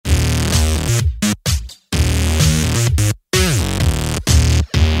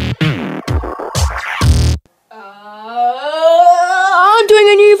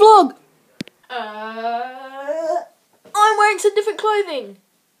clothing.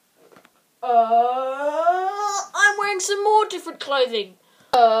 I'm wearing some more different clothing.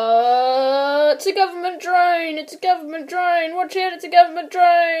 It's a government drone. It's a government drone. Watch out, it's a government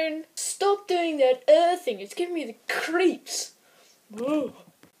drone. Stop doing that thing. It's giving me the creeps. Whoa.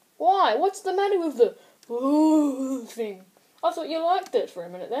 Why? What's the matter with the thing? I thought you liked it for a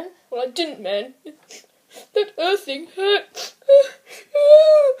minute then. Well, I didn't, man. That thing hurt.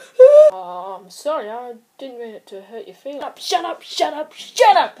 Oh, I'm sorry. I didn't mean it to hurt your feelings. Shut up, shut up,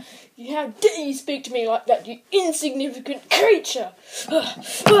 shut up! How dare you speak to me like that, you insignificant creature!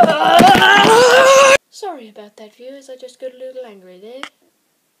 Sorry about that, viewers. I just got a little angry there.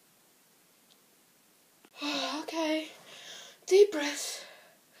 Okay. Deep breath.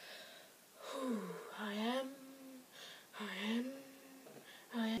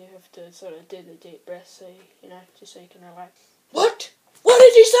 You have to sort of do the deep breath, so you know, just so you can relax. What? What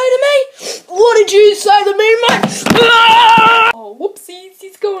did you say to me? What did you say to me, mate? Oh, whoopsies,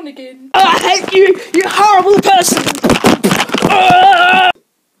 he's gone again. I hate you, you horrible person!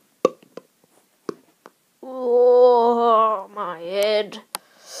 Oh, my head.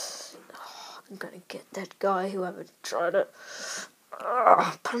 Oh, I'm gonna get that guy who ever tried to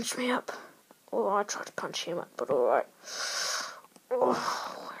punch me up. Oh, I tried to punch him up, but alright. Oh,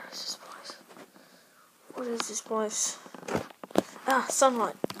 where is this place? What is this place? Ah,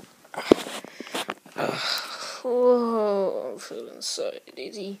 sunlight. Oh, I'm feeling so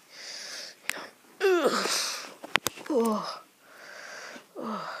dizzy. Oh,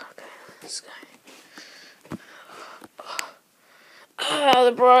 okay, let's go. Ah,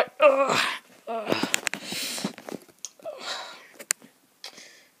 the bright. Oh,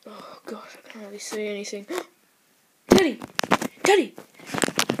 God, I can't really see anything. Teddy! Teddy!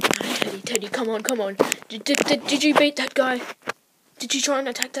 Teddy, come on. Did you beat that guy? Did you try and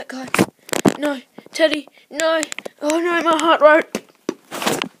attack that guy? No. Teddy, no. Oh no, my heart rate.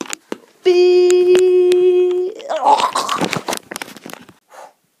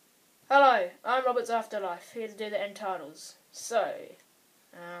 Hello, I'm Robert's Afterlife, here to do the end titles. So,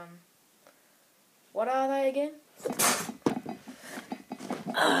 what are they again?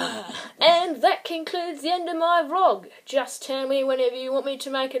 And that concludes the end of my vlog. Just tell me whenever you want me to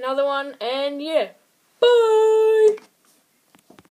make another one, and yeah. Bye!